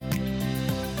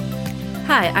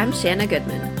Hi, I'm Shanna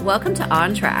Goodman. Welcome to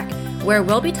On Track, where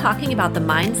we'll be talking about the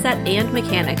mindset and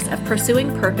mechanics of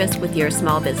pursuing purpose with your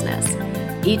small business.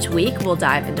 Each week, we'll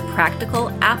dive into practical,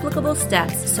 applicable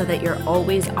steps so that you're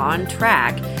always on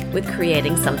track with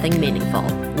creating something meaningful.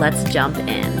 Let's jump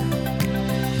in.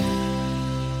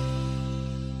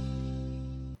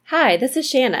 Hi, this is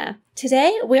Shanna.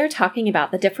 Today, we are talking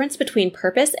about the difference between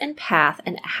purpose and path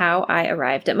and how I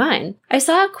arrived at mine. I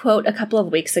saw a quote a couple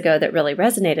of weeks ago that really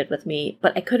resonated with me,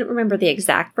 but I couldn't remember the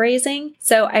exact phrasing,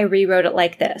 so I rewrote it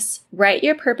like this. Write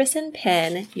your purpose in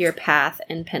pen, your path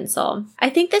in pencil. I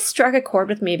think this struck a chord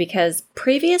with me because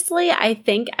previously, I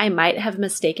think I might have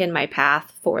mistaken my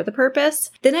path for the purpose.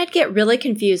 Then I'd get really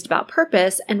confused about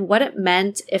purpose and what it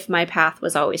meant if my path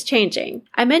was always changing.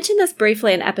 I mentioned this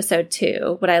briefly in episode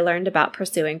 2, what I learned about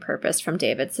pursuing purpose from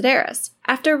David Sedaris.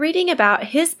 After reading about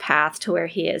his path to where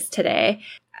he is today,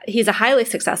 he's a highly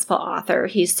successful author.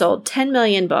 He's sold 10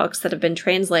 million books that have been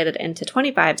translated into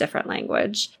 25 different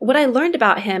languages. What I learned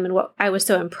about him and what I was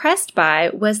so impressed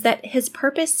by was that his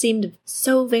purpose seemed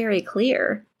so very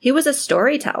clear. He was a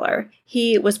storyteller.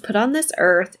 He was put on this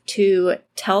earth to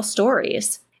tell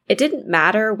stories. It didn't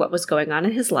matter what was going on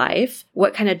in his life,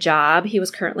 what kind of job he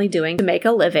was currently doing to make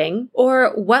a living,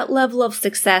 or what level of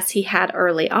success he had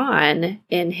early on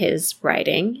in his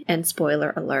writing. And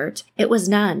spoiler alert, it was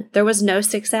none. There was no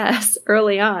success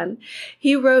early on.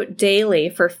 He wrote daily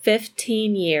for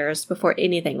 15 years before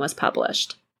anything was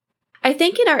published. I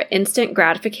think in our instant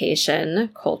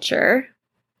gratification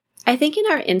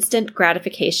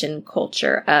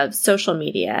culture of social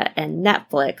media and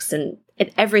Netflix and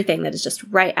everything that is just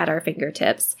right at our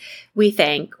fingertips, we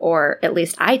think, or at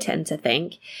least I tend to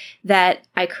think, that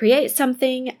I create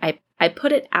something, I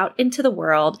put it out into the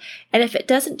world, and if it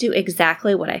doesn't do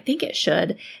exactly what I think it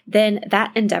should, then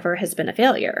that endeavor has been a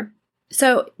failure.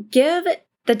 So give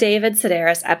the David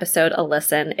Sedaris episode a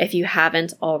listen if you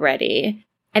haven't already.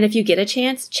 And if you get a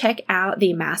chance, check out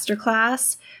the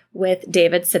masterclass with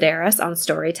David Sedaris on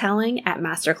storytelling at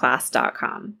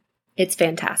masterclass.com. It's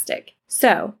fantastic.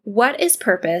 So, what is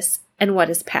purpose and what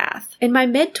is path? In my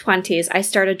mid-20s, I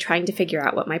started trying to figure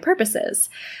out what my purpose is.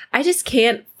 I just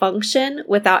can't function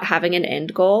without having an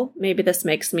end goal. Maybe this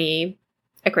makes me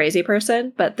a crazy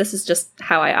person, but this is just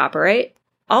how I operate.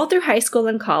 All through high school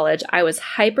and college, I was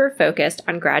hyper-focused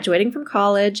on graduating from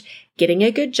college, getting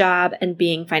a good job, and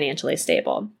being financially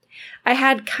stable. I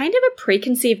had kind of a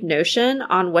preconceived notion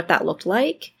on what that looked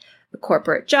like. A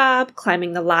corporate job,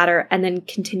 climbing the ladder, and then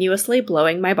continuously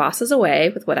blowing my bosses away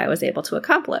with what I was able to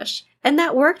accomplish. And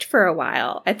that worked for a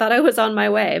while. I thought I was on my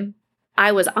way.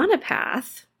 I was on a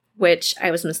path, which I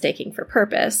was mistaking for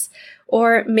purpose,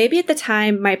 or maybe at the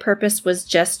time my purpose was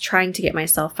just trying to get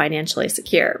myself financially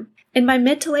secure. In my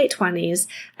mid to late 20s,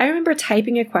 I remember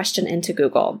typing a question into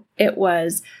Google. It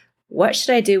was, what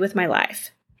should I do with my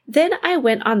life? Then I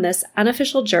went on this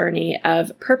unofficial journey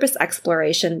of purpose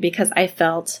exploration because I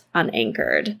felt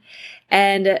unanchored.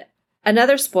 And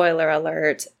another spoiler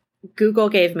alert, Google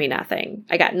gave me nothing.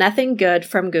 I got nothing good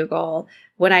from Google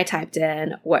when I typed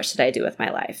in, what should I do with my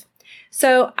life?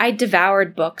 So I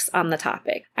devoured books on the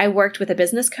topic. I worked with a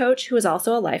business coach who is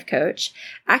also a life coach.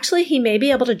 Actually, he may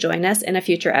be able to join us in a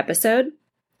future episode,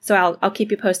 so I'll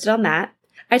keep you posted on that.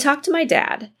 I talked to my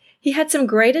dad. He had some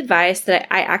great advice that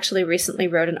I actually recently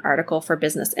wrote an article for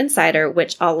Business Insider,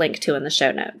 which I'll link to in the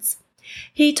show notes.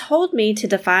 He told me to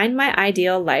define my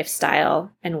ideal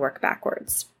lifestyle and work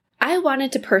backwards. I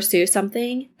wanted to pursue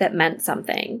something that meant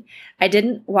something. I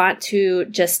didn't want to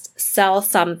just sell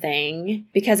something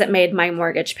because it made my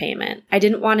mortgage payment. I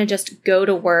didn't want to just go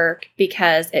to work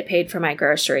because it paid for my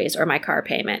groceries or my car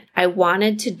payment. I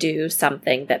wanted to do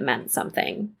something that meant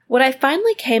something. What I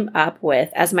finally came up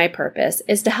with as my purpose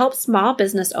is to help small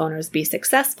business owners be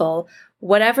successful,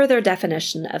 whatever their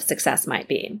definition of success might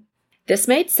be. This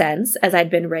made sense as I'd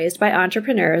been raised by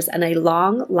entrepreneurs and a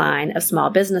long line of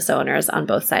small business owners on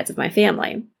both sides of my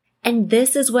family. And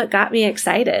this is what got me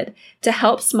excited, to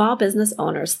help small business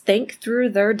owners think through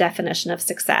their definition of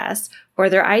success or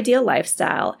their ideal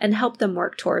lifestyle and help them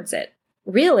work towards it.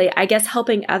 Really, I guess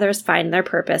helping others find their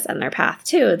purpose and their path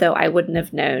too, though I wouldn't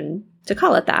have known to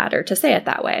call it that or to say it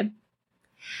that way.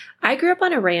 I grew up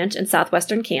on a ranch in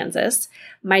southwestern Kansas,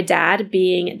 my dad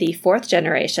being the 4th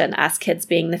generation, us kids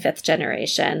being the 5th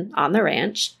generation on the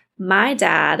ranch. My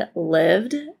dad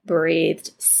lived,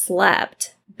 breathed,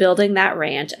 slept building that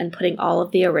ranch and putting all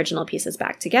of the original pieces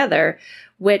back together,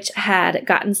 which had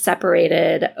gotten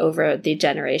separated over the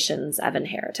generations of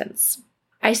inheritance.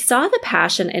 I saw the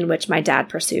passion in which my dad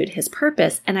pursued his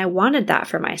purpose, and I wanted that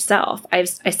for myself. I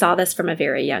saw this from a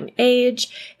very young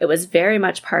age. It was very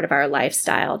much part of our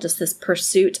lifestyle, just this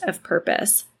pursuit of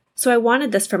purpose. So I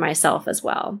wanted this for myself as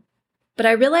well. But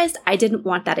I realized I didn't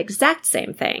want that exact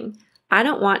same thing. I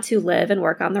don't want to live and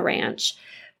work on the ranch,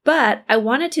 but I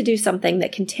wanted to do something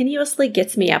that continuously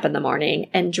gets me up in the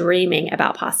morning and dreaming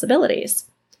about possibilities.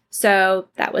 So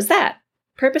that was that.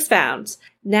 Purpose found.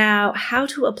 Now, how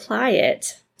to apply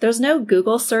it? There's no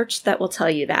Google search that will tell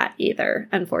you that either,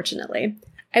 unfortunately.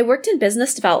 I worked in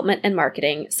business development and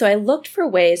marketing, so I looked for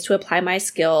ways to apply my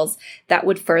skills that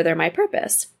would further my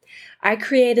purpose. I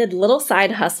created little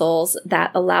side hustles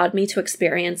that allowed me to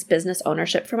experience business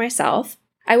ownership for myself.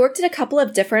 I worked at a couple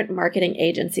of different marketing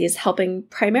agencies helping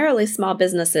primarily small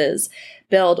businesses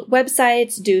build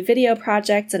websites, do video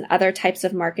projects, and other types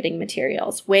of marketing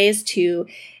materials, ways to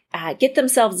get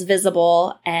themselves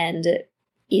visible and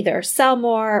either sell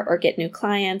more or get new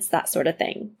clients, that sort of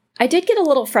thing. I did get a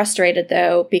little frustrated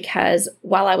though, because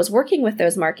while I was working with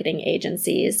those marketing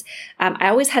agencies, I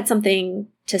always had something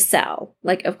to sell.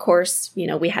 Like, of course,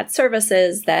 we had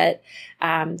services that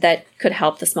could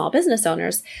help the small business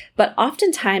owners, but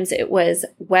oftentimes it was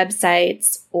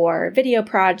websites or video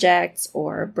projects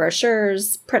or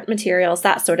brochures, print materials,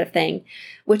 that sort of thing,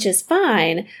 which is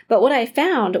fine. But what I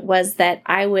found was that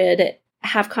I would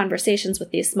have conversations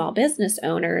with these small business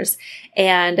owners,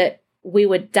 and we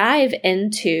would dive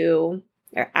into,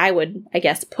 or I would,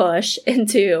 push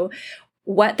into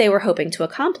what they were hoping to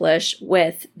accomplish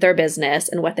with their business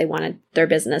and what they wanted their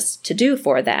business to do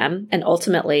for them, and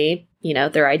ultimately,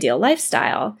 their ideal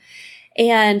lifestyle.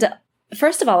 And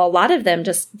first of all, a lot of them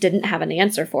just didn't have an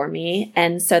answer for me.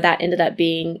 And so that ended up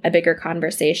being a bigger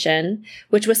conversation,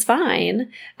 which was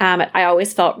fine. I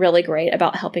always felt really great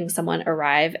about helping someone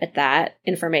arrive at that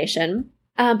information.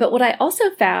 But what I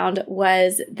also found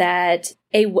was that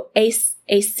a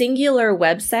singular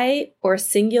website or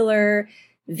singular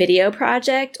video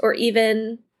project, or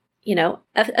even,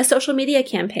 a social media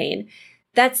campaign,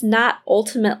 that's not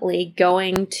ultimately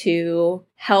going to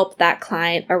help that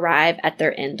client arrive at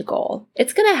their end goal.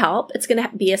 It's going to help. It's going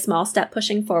to be a small step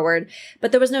pushing forward,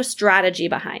 but there was no strategy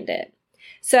behind it.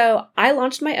 So I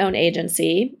launched my own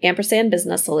agency, Ampersand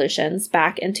Business Solutions,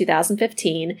 back in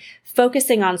 2015,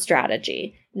 focusing on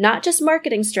strategy, not just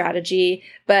marketing strategy,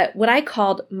 but what I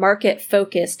called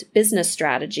market-focused business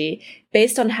strategy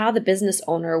based on how the business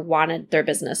owner wanted their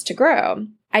business to grow.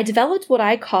 I developed what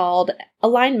I called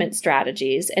alignment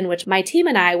strategies, in which my team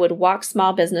and I would walk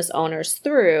small business owners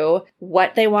through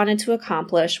what they wanted to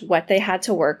accomplish, what they had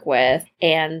to work with,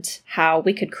 and how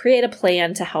we could create a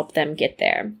plan to help them get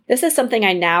there. This is something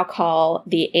I now call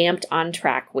the Amped on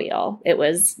Track wheel. It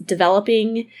was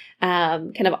developing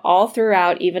kind of all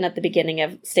throughout, even at the beginning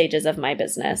of stages of my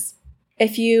business.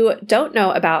 If you don't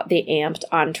know about the Amped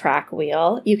on Track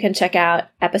wheel, you can check out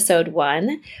episode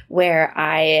 1, where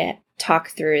I talk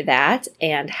through that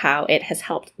and how it has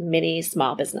helped many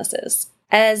small businesses.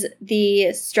 As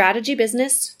the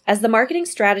marketing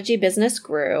strategy business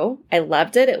grew, I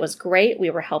loved it. It was great.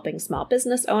 We were helping small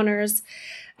business owners.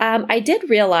 I did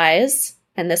realize,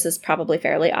 and this is probably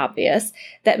fairly obvious,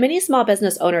 that many small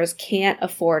business owners can't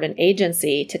afford an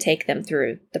agency to take them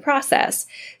through the process.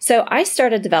 So I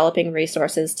started developing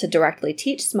resources to directly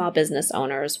teach small business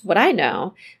owners what I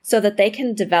know so that they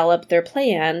can develop their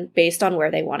plan based on where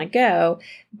they want to go,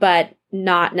 but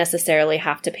not necessarily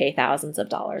have to pay thousands of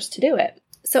dollars to do it.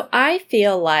 So I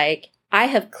feel like I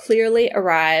have clearly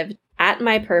arrived at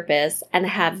my purpose and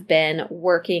have been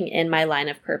working in my line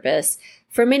of purpose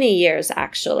for many years,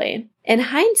 actually. In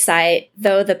hindsight,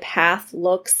 though the path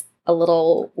looks a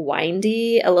little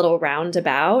windy, a little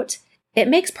roundabout, it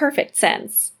makes perfect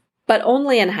sense, but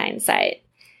only in hindsight.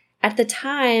 At the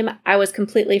time, I was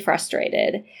completely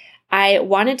frustrated. I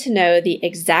wanted to know the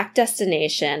exact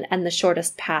destination and the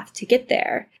shortest path to get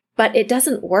there, but it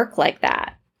doesn't work like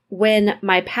that. When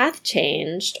my path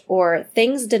changed or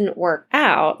things didn't work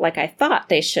out like I thought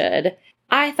they should,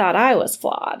 I thought I was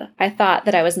flawed. I thought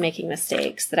that I was making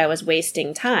mistakes, that I was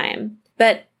wasting time.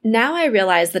 But now I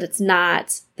realize that it's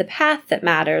not the path that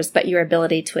matters, but your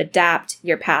ability to adapt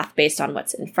your path based on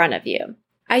what's in front of you.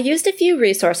 I used a few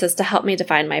resources to help me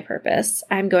define my purpose.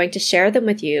 I'm going to share them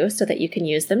with you so that you can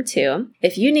use them too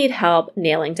if you need help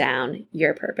nailing down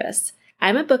your purpose.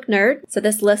 I'm a book nerd, so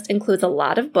this list includes a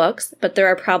lot of books, but there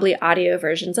are probably audio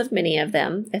versions of many of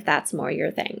them if that's more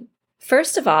your thing.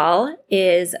 First of all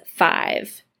is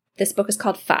 5. This book is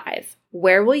called 5.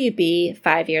 Where Will You Be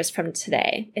 5 Years from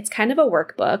Today? It's kind of a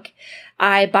workbook.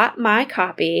 I bought my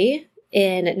copy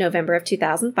in November of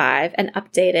 2005 and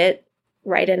update it,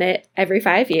 write in it every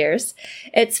 5 years.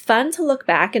 It's fun to look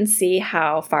back and see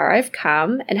how far I've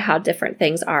come and how different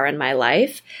things are in my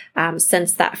life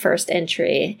since that first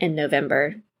entry in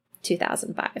November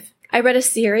 2005. I read a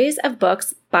series of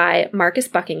books by Marcus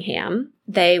Buckingham.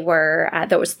 There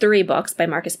was 3 books by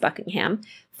Marcus Buckingham.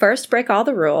 First, Break All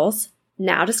the Rules,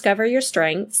 Now Discover Your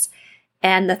Strengths,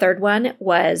 and the third one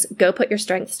was Go Put Your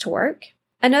Strengths to Work.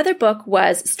 Another book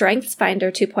was Strengths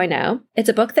Finder 2.0. It's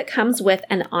a book that comes with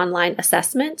an online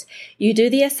assessment. You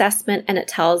do the assessment and it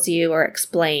tells you or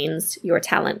explains your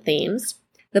talent themes.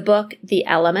 The book The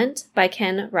Element by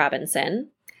Ken Robinson.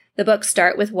 The book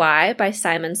Start With Why by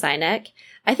Simon Sinek.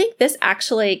 I think this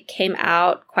actually came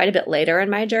out quite a bit later in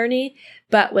my journey,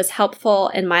 but was helpful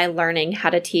in my learning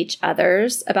how to teach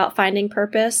others about finding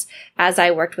purpose as I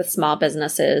worked with small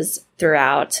businesses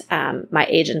throughout my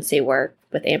agency work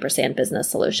with Ampersand Business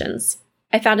Solutions.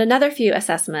 I found another few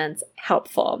assessments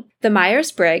helpful. The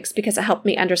Myers-Briggs, because it helped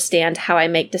me understand how I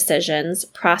make decisions,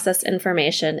 process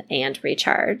information, and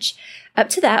recharge. Up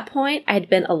to that point, I'd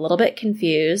been a little bit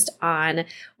confused on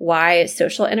why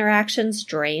social interactions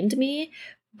drained me,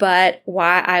 but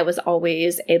why I was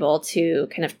always able to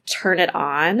kind of turn it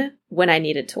on when I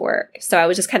needed to work. So I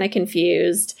was just kind of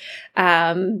confused.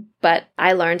 But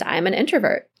I learned I'm an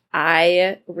introvert.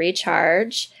 I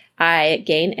recharge. I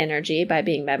gain energy by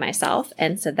being by myself.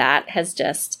 And so that is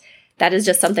just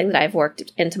something that I've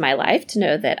worked into my life to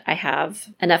know that I have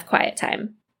enough quiet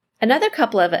time. Another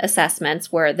couple of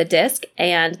assessments were the DISC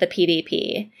and the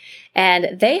PDP,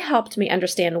 and they helped me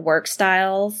understand work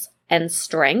styles and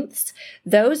strengths.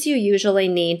 Those you usually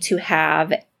need to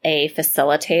have a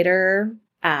facilitator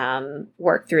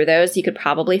work through those. You could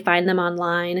probably find them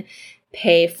online.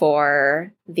 Pay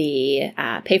for the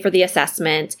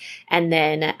assessment, and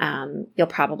then you'll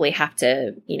probably have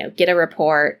to, get a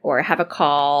report or have a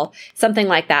call, something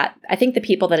like that. I think the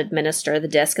people that administer the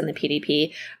DISC and the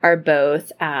PDP are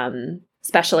both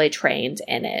specially trained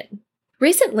in it.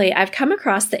 Recently, I've come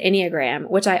across the Enneagram,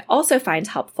 which I also find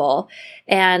helpful,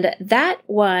 and that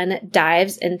one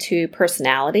dives into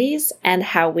personalities and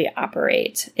how we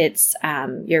operate. It's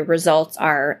your results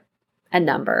are a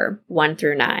number, 1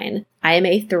 through 9. I am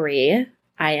a 3.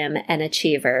 I am an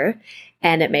achiever,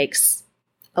 and it makes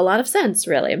a lot of sense,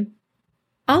 really.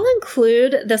 I'll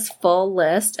include this full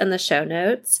list in the show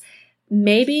notes.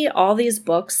 Maybe all these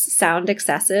books sound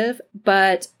excessive,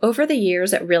 but over the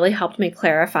years, it really helped me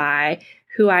clarify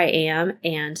who I am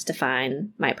and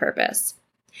define my purpose.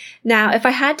 Now, if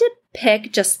I had to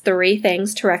pick just 3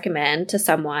 things to recommend to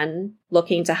someone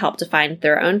looking to help define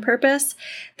their own purpose,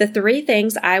 the 3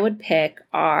 things I would pick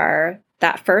are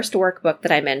that first workbook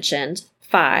that I mentioned,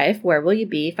 5, Where Will You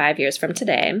Be 5 Years From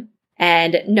Today?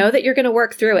 And know that you're going to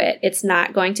work through it. It's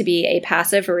not going to be a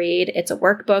passive read. It's a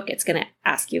workbook. It's going to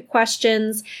ask you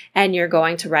questions and you're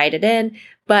going to write it in,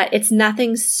 but it's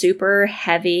nothing super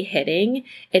heavy hitting.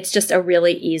 It's just a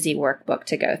really easy workbook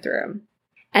to go through.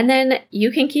 And then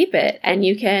you can keep it and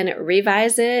you can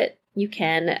revise it. You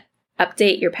can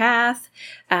update your path.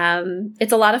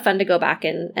 It's a lot of fun to go back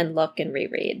and look and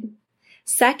reread.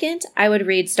 Second, I would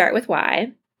read Start With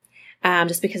Why,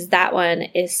 just because that one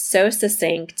is so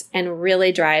succinct and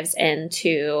really drives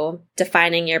into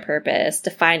defining your purpose,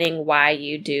 defining why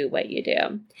you do what you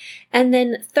do. And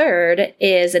then third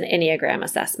is an Enneagram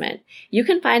assessment. You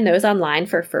can find those online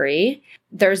for free.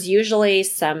 There's usually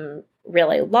some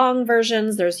really long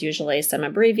versions. There's usually some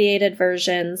abbreviated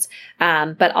versions,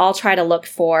 but I'll try to look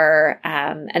for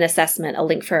an assessment, a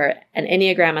link for an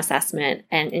Enneagram assessment,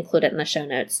 and include it in the show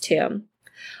notes too.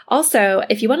 Also,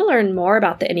 if you want to learn more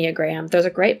about the Enneagram, there's a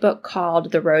great book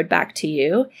called The Road Back to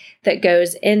You that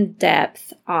goes in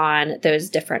depth on those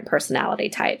different personality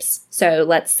types. So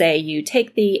let's say you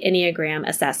take the Enneagram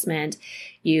assessment,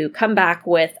 you come back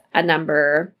with a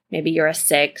number, maybe you're a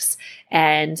 6,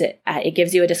 and it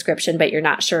gives you a description, but you're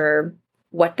not sure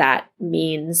what that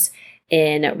means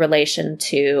in relation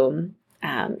to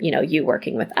you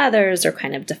working with others or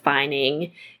kind of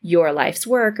defining your life's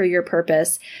work or your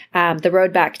purpose. The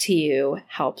Road Back to You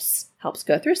helps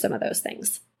go through some of those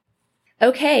things.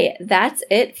 Okay, that's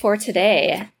it for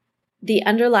today. The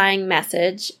underlying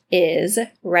message is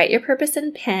write your purpose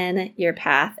in pen, your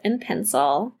path in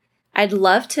pencil. I'd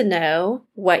love to know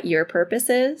what your purpose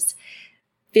is.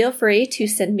 Feel free to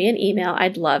send me an email.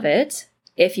 I'd love it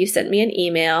if you sent me an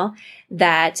email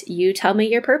that you tell me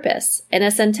your purpose in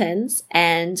a sentence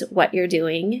and what you're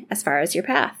doing as far as your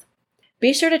path.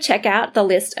 Be sure to check out the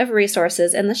list of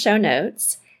resources in the show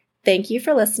notes. Thank you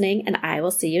for listening, and I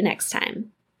will see you next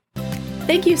time.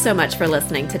 Thank you so much for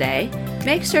listening today.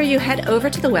 Make sure you head over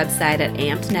to the website at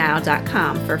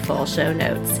ampednow.com for full show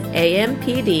notes,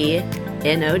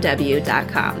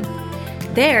 ampednow.com.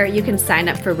 There, you can sign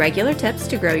up for regular tips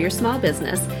to grow your small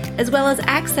business, as well as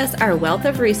access our wealth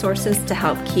of resources to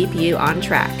help keep you on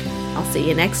track. I'll see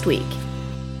you next week.